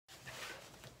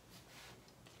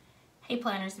Hey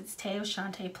planners, it's Tay of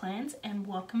ShawntePlans and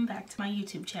welcome back to my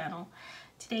YouTube channel.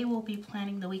 Today we'll be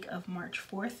planning the week of March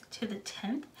 4th to the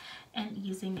 10th and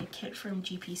using a kit from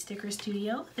GpSticker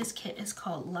Studio. This kit is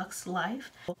called Luxe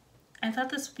Life. I thought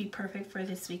this would be perfect for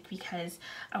this week because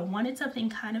I wanted something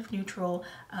kind of neutral.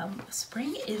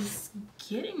 Spring is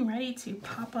getting ready to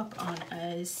pop up on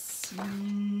us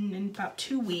in about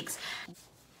 2 weeks.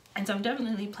 And so I'm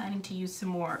definitely planning to use some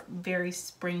more very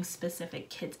spring specific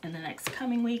kits in the next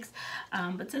coming weeks.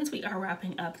 But since we are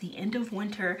wrapping up the end of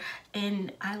winter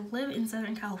and I live in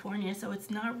Southern California, so it's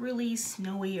not really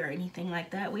snowy or anything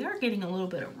like that. We are getting a little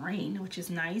bit of rain, which is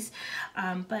nice.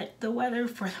 But the weather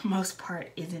for the most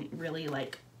part isn't really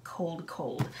like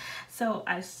cold. So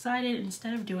I decided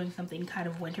instead of doing something kind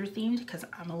of winter themed, because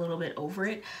I'm a little bit over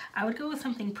it, I would go with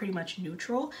something pretty much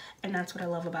neutral. And that's what I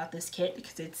love about this kit,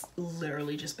 because it's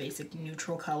literally just basic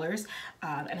neutral colors.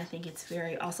 And I think it's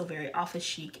also very office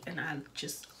chic, and I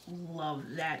just love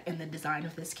that in the design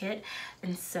of this kit.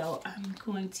 And so I'm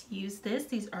going to use this.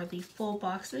 These are the full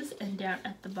boxes, and down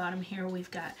at the bottom here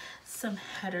we've got some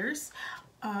headers.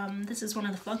 This is one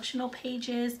of the functional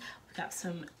pages. We've got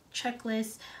some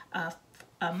checklists,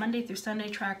 a Monday through Sunday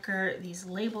tracker, these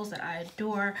labels that I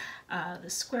adore, the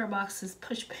square boxes,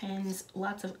 push pins,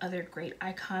 lots of other great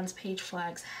icons, page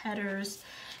flags, headers,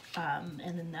 and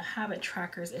then the habit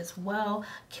trackers as well,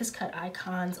 kiss cut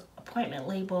icons, appointment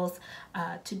labels,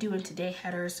 to do and today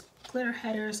headers, glitter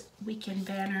headers, weekend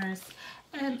banners,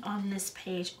 and on this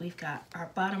page we've got our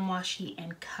bottom washi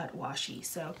and cut washi.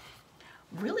 So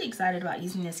really excited about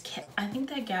using this kit. I think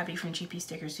that Gabby from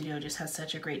GpSticker Studio just has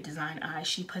such a great design eye.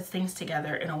 She puts things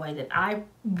together in a way that I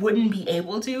wouldn't be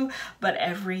able to, but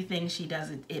everything she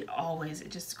does, it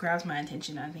just grabs my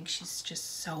attention. I think she's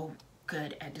just so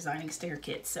good at designing sticker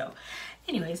kits. So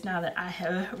anyways, now that I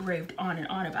have raved on and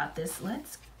on about this,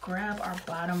 let's grab our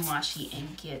bottom washi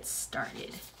and get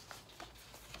started.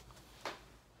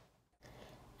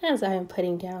 As I am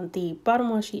putting down the bottom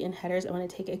washi and headers, I want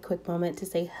to take a quick moment to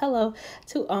say hello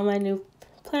to all my new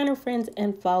planner friends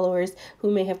and followers who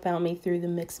may have found me through the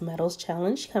Mixed Metals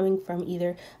Challenge coming from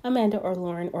either Amanda or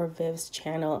Lauren or Viv's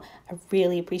channel. I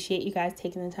really appreciate you guys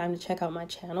taking the time to check out my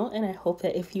channel, and I hope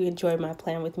that if you enjoyed my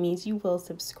plan with me, you will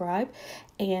subscribe.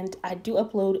 And I do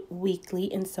upload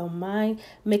weekly, and so my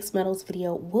Mixed Metals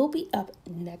video will be up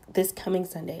this coming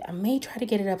Sunday. I may try to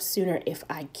get it up sooner if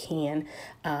I can,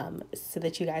 so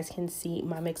that you guys can see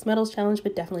my Mixed Metals Challenge,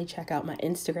 but definitely check out my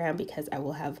Instagram because I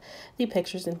will have the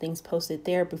pictures and things posted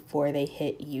there before they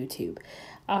hit YouTube.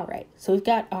 All right, so we've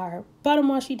got our bottom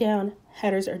washi down,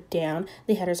 headers are down.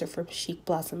 The headers are from Chic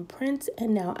Blossom Prints,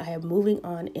 and now I am moving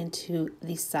on into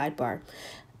the sidebar.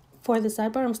 For the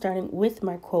sidebar, I'm starting with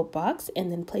my quote box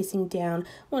and then placing down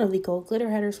one of the gold glitter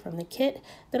headers from the kit.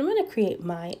 Then I'm going to create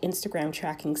my Instagram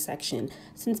tracking section.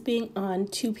 Since being on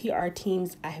 2 PR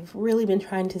teams, I have really been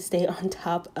trying to stay on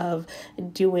top of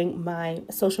doing my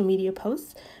social media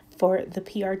posts for the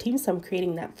PR team. So I'm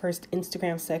creating that first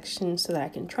Instagram section so that I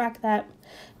can track that.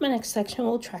 My next section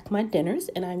will track my dinners,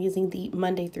 and I'm using the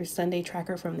Monday through Sunday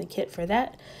tracker from the kit for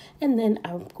that. And then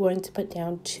I'm going to put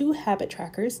down 2 habit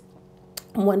trackers,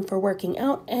 one for working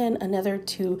out and another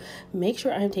to make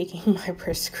sure I'm taking my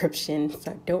prescription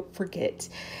so I don't forget.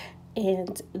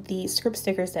 And the script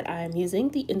stickers that I am using,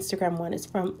 the Instagram one is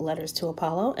from Letters to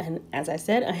Apollo, and as I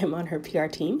said, I am on her PR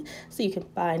team, so you can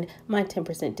find my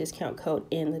 10% discount code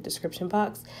in the description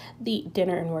box. The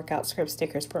dinner and workout script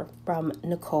stickers from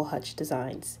Nicole Hutch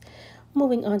Designs.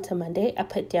 Moving on to Monday, I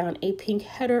put down a pink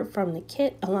header from the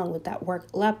kit along with that work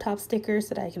laptop sticker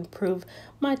so that I can prove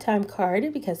my time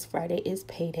card because Friday is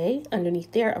payday.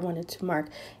 Underneath there, I wanted to mark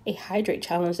a hydrate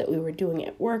challenge that we were doing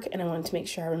at work, and I wanted to make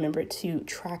sure I remembered to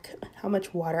track how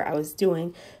much water I was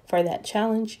doing for that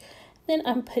challenge. Then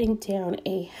I'm putting down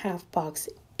a half box.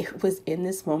 It was in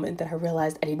this moment that I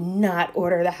realized I did not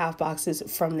order the half boxes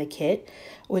from the kit,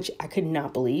 which I could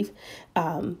not believe.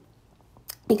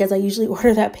 Because I usually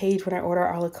order that page when I order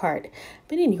a la carte.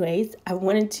 But anyways, I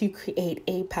wanted to create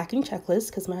a packing checklist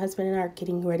because my husband and I are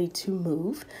getting ready to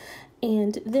move.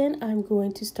 And then I'm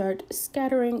going to start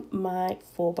scattering my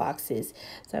full boxes.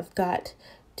 So I've got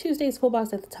Tuesday's full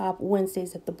box at the top,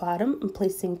 Wednesday's at the bottom. I'm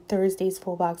placing Thursday's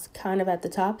full box kind of at the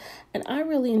top. And I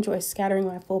really enjoy scattering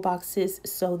my full boxes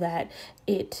so that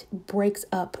it breaks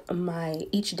up my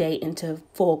each day into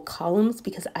full columns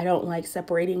because I don't like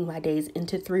separating my days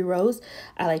into 3 rows.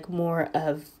 I like more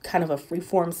of kind of a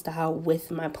freeform style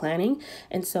with my planning.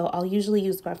 And so I'll usually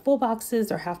use my full boxes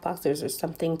or half boxes or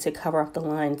something to cover up the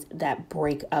lines that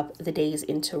break up the days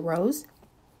into rows.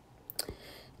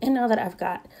 And now that I've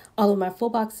got all of my full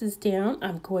boxes down,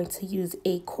 I'm going to use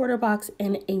a quarter box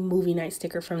and a movie night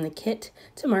sticker from the kit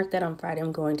to mark that on Friday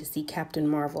I'm going to see Captain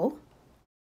Marvel.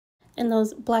 And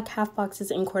those black half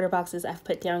boxes and quarter boxes I've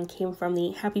put down came from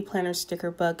the Happy Planner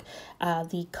sticker book,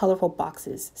 the Colorful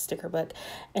Boxes sticker book.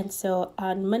 And so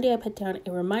on Monday, I put down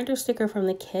a reminder sticker from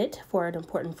the kit for an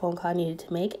important phone call I needed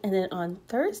to make. And then on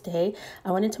Thursday,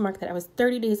 I wanted to mark that I was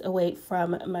 30 days away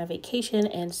from my vacation.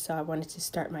 And so I wanted to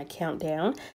start my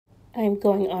countdown. I'm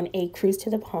going on a cruise to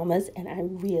the Bahamas and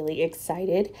I'm really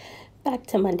excited. Back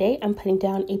to Monday, I'm putting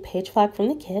down a page flag from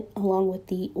the kit along with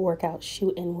the workout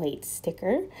shoe and weight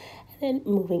sticker. Then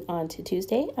moving on to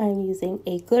Tuesday, I'm using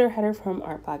a glitter header from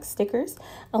Artbox Stickers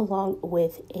along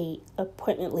with a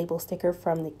appointment label sticker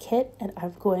from the kit, and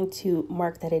I'm going to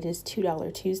mark that it is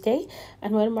 $2 Tuesday.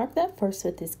 I'm going to mark that first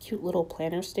with this cute little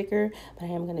planner sticker, but I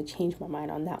am going to change my mind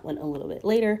on that one a little bit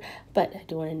later. But I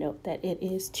do want to note that it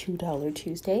is $2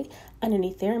 Tuesday.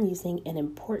 Underneath there, I'm using an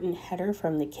important header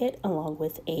from the kit along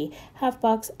with a half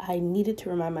box. I needed to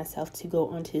remind myself to go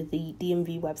onto the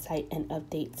DMV website and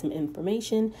update some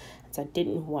information, so I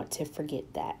didn't want to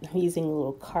forget that. I'm using a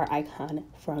little car icon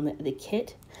from the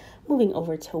kit. Moving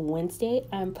over to Wednesday,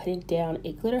 I'm putting down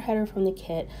a glitter header from the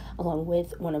kit along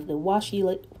with one of the washi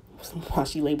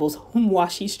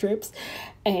strips,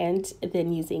 and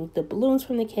then using the balloons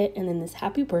from the kit, and then this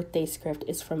happy birthday script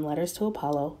is from Letters to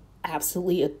Apollo.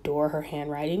 Absolutely adore her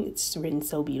handwriting. It's written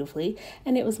so beautifully,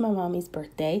 and it was my mommy's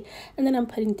birthday. And then I'm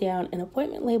putting down an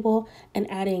appointment label and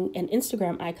adding an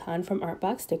Instagram icon from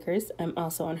Artbox Stickers. I'm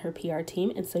also on her PR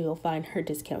team, and so you'll find her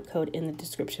discount code in the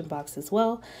description box as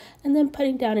well. And then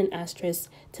putting down an asterisk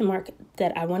to mark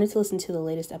that I wanted to listen to the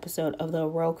latest episode of the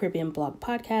Royal Caribbean Blog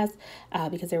podcast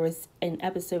because there was an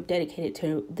episode dedicated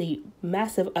to the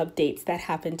massive updates that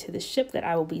happened to the ship that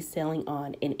I will be sailing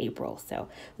on in April. So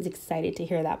I was excited to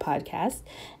hear that podcast.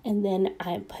 And then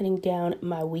I'm putting down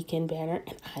my weekend banner,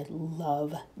 and I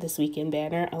love this weekend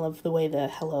banner. I love the way the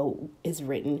hello is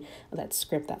written, that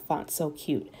script, that font's so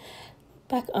cute.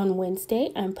 Back on Wednesday,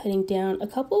 I'm putting down a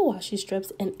couple of washi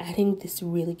strips and adding this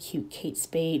really cute Kate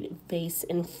Spade vase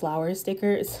and flower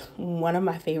sticker. It's one of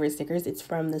my favorite stickers. It's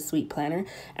from the Sweet Planner,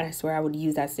 and I swear I would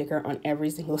use that sticker on every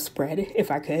single spread if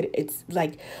I could. It's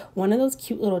like one of those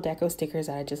cute little deco stickers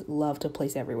that I just love to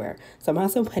place everywhere. So I'm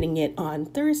also putting it on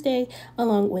Thursday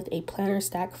along with a planner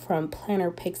stack from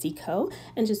Planner Pixie Co,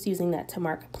 and just using that to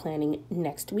mark planning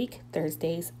next week.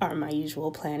 Thursdays are my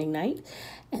usual planning night.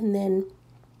 And then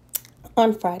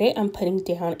on Friday, I'm putting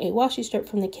down a washi strip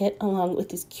from the kit along with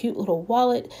this cute little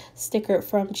wallet sticker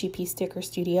from GpSticker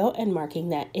Studio and marking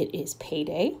that it is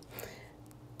payday.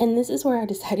 And this is where I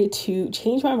decided to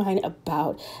change my mind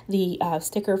about the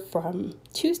sticker from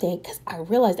Tuesday, because I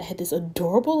realized I had this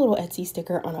adorable little Etsy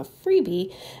sticker on a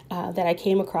freebie that I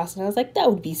came across, and I was like, that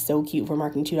would be so cute for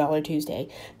marking $2 Tuesday.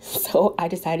 So I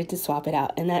decided to swap it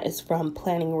out, and that is from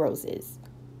Planning Roses.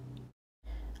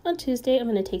 On Tuesday, I'm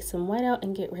going to take some white out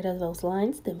and get rid of those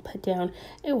lines, then put down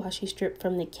a washi strip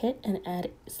from the kit and add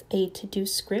a to-do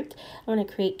script. I'm going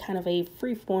to create kind of a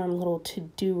free-form little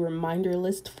to-do reminder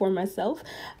list for myself,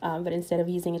 but instead of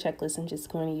using a checklist, I'm just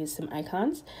going to use some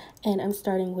icons. And I'm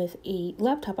starting with a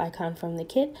laptop icon from the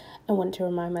kit. I wanted to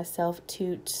remind myself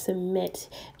to submit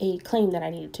a claim that I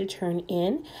needed to turn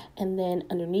in, and then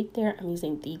underneath there, I'm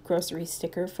using the grocery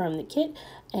sticker from the kit,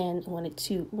 and I wanted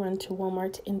to run to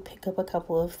Walmart and pick up a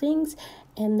couple of things.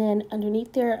 And then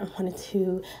underneath there, I wanted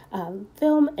to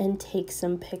film and take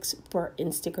some pics for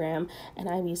Instagram, and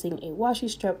I'm using a washi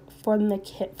strip from the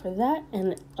kit for that,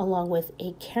 and along with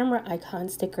a camera icon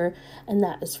sticker, and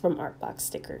that is from Artbox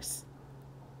Stickers.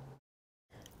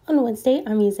 On Wednesday,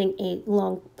 I'm using a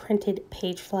long printed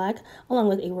page flag along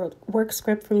with a work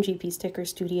script from GpSticker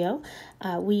Studio.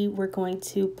 We were going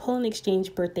to pull and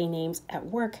exchange birthday names at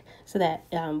work so that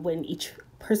when each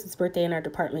person's birthday in our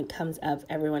department comes up,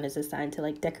 everyone is assigned to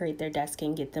like decorate their desk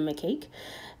and get them a cake.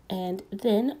 And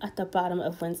then at the bottom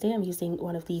of Wednesday, I'm using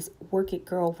one of these Work It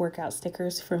Girl workout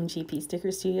stickers from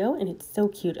GpSticker Studio, and it's so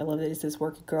cute. I love that it says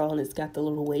Work It Girl and it's got the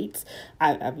little weights.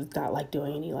 I'm not like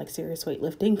doing any like serious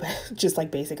weightlifting, but just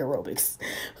like basic aerobics.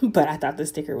 But I thought the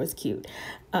sticker was cute.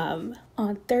 On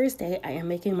Thursday, I am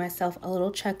making myself a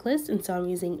little checklist, and so I'm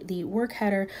using the work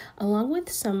header along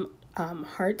with some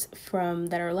hearts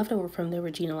that are left over from the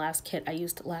Regina Laughs kit I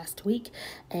used last week,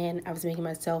 and I was making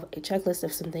myself a checklist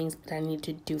of some things that I need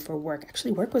to do for work.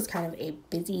 Actually, work was kind of a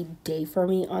busy day for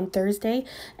me on Thursday,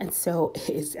 and so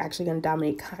it's actually going to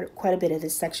dominate quite a bit of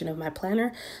this section of my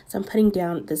planner. So I'm putting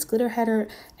down this glitter header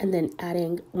and then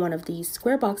adding one of these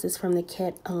square boxes from the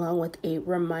kit along with a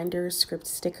reminder script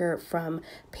sticker from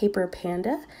Paper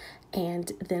Panduh.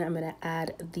 And then I'm gonna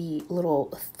add the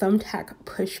little thumbtack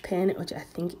push pin, which I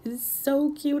think is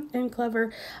so cute and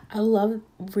clever. I love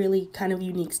really kind of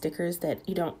unique stickers that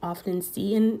you don't often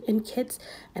see in kits,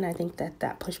 and I think that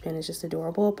that push pin is just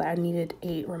adorable, but I needed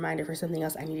a reminder for something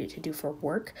else I needed to do for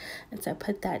work, and so I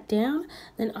put that down.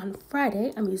 Then on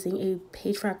Friday, I'm using a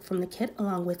page rack from the kit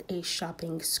along with a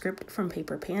shopping script from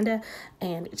Paper Panda,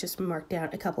 and just marked down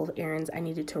a couple of errands I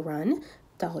needed to run,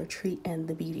 Dollar Tree and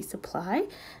the beauty supply.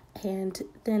 And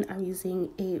then I'm using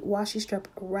a washi strip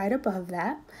right above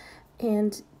that,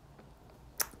 and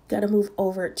gotta move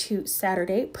over to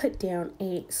Saturday, put down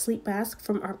a sleep mask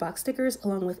from Artbox Stickers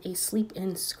along with a sleep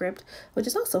in script, which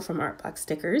is also from Artbox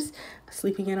Stickers.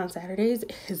 Sleeping in on Saturdays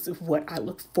is what I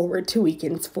look forward to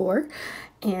weekends for.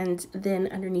 And then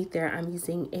underneath there, I'm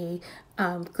using a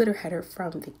glitter header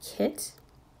from the kit,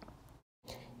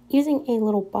 using a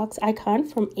little box icon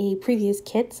from a previous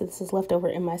kit. So this is left over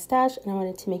in my stash, and I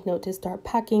wanted to make note to start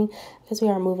packing because we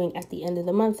are moving at the end of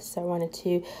the month. So I wanted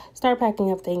to start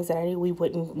packing up things that I knew we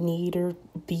wouldn't need or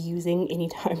be using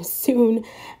anytime soon.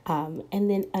 And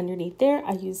then underneath there,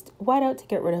 I used whiteout to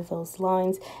get rid of those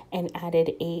lines and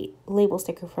added a label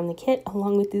sticker from the kit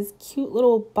along with this cute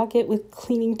little bucket with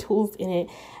cleaning tools in it.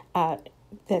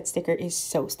 That sticker is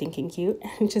so stinking cute.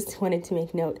 I just wanted to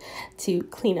make note to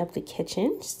clean up the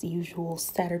kitchen, just the usual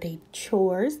Saturday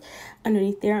chores.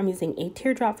 Underneath there, I'm using a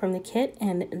teardrop from the kit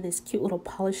and this cute little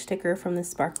polish sticker from the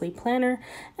sparkly planner,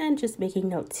 and just making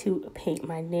note to paint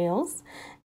my nails.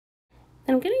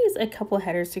 I'm going to use a couple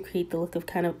headers to create the look of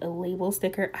kind of a label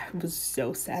sticker. I was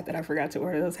so sad that I forgot to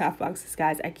order those half boxes,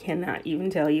 guys. I cannot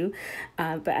even tell you.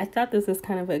 But I thought this was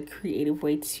kind of a creative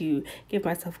way to give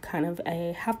myself kind of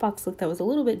a half box look that was a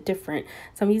little bit different.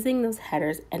 So I'm using those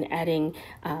headers and adding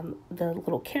the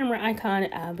little camera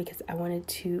icon because I wanted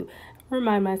to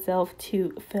remind myself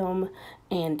to film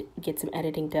and get some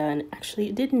editing done. Actually,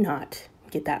 it did not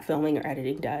get that filming or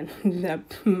editing done.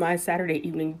 My Saturday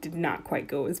evening did not quite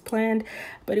go as planned,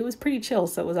 but it was pretty chill,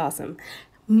 so it was awesome.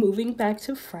 Moving back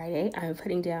to Friday, I'm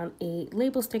putting down a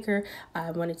label sticker.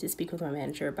 I wanted to speak with my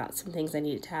manager about some things I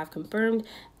needed to have confirmed,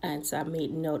 and so I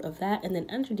made note of that. And then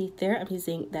underneath there, I'm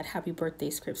using that happy birthday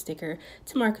script sticker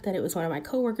to mark that it was one of my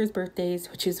coworkers' birthdays,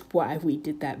 which is why we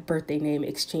did that birthday name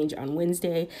exchange on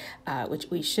Wednesday, which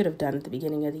we should have done at the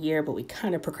beginning of the year, but we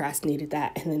kind of procrastinated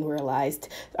that and then realized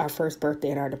our first birthday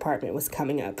in our department was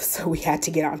coming up, so we had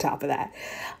to get on top of that.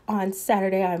 On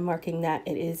Saturday, I'm marking that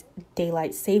it is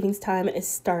daylight savings time is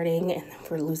starting and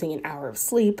we're losing an hour of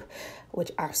sleep, which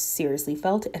I seriously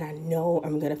felt, and I know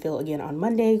I'm going to feel again on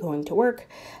Monday going to work.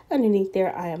 Underneath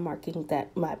there, I am marking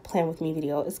that my Plan With Me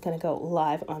video is going to go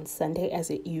live on Sunday as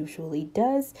it usually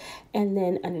does. And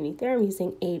then underneath there, I'm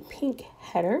using a pink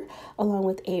header along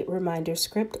with a reminder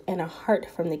script and a heart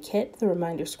from the kit. The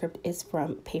reminder script is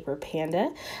from Paper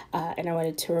Panda. And I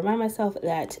wanted to remind myself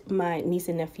that my niece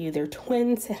and nephew, they're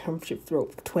twins,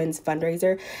 twins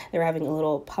fundraiser. They're having a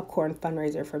little popcorn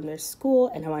fundraiser from their school,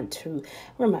 and I want to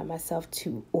remind myself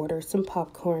to order some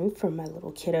popcorn from my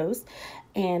little kiddos.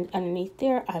 And underneath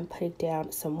there, I'm putting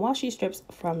down some washi strips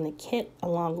from the kit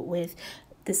along with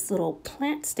this little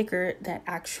plant sticker that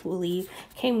actually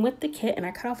came with the kit, and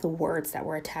I cut off the words that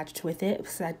were attached with it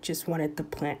because I just wanted the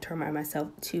plant to remind myself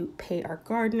to pay our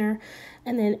gardener.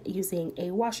 And then using a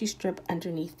washi strip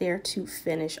underneath there to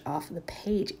finish off the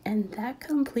page. And that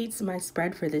completes my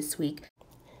spread for this week.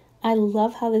 I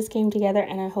love how this came together,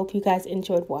 and I hope you guys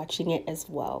enjoyed watching it as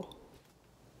well.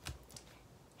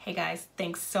 Hey guys,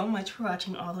 thanks so much for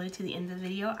watching all the way to the end of the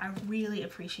video. I really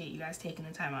appreciate you guys taking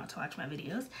the time out to watch my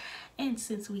videos. And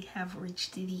since we have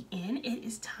reached the end, it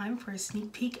is time for a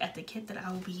sneak peek at the kit that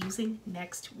I will be using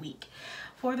next week.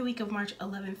 For the week of March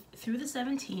 11th through the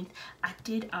 17th, I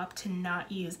did opt to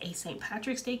not use a St.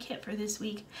 Patrick's Day kit for this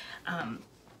week.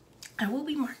 I will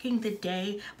be marking the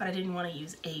day, but I didn't want to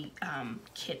use a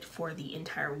kit for the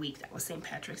entire week that was St.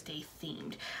 Patrick's Day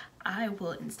themed. I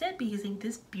will instead be using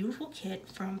this beautiful kit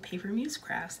from Paper Muse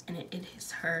Crafts, and it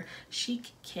is her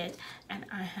chic kit, and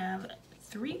I have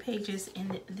 3 pages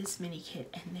in this mini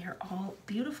kit, and they're all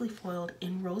beautifully foiled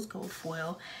in rose gold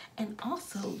foil. And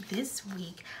also this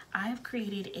week I've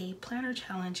created a planner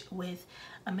challenge with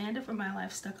Amanda from My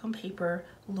Life Stuck on Paper,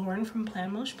 Lauren from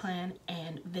Plan Mosh Plan,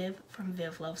 and Viv from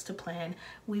Viv Loves to Plan.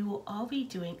 We will all be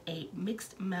doing a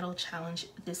mixed metal challenge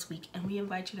this week, and we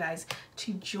invite you guys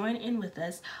to join in with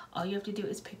us. All you have to do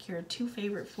is pick your 2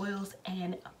 favorite foils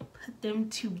and put them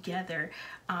together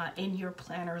in your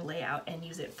planner layout and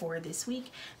use it for this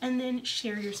week, and then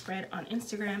share your spread on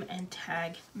Instagram and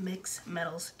tag Mix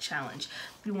Metals Challenge.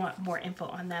 If you want more info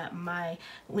on that, my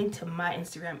link to my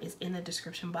Instagram is in the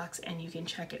description box and you can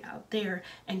check it out there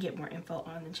and get more info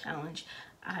on the challenge.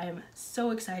 I'm so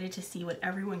excited to see what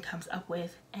everyone comes up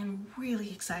with and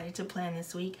really excited to plan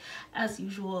this week. As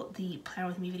usual, the plan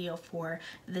with me video for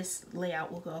this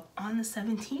layout will go up on the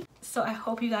 17th. So I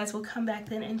hope you guys will come back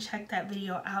then and check that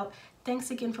video out.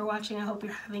 Thanks again for watching. I hope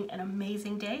you're having an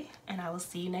amazing day and I will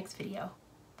see you next video.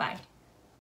 Bye.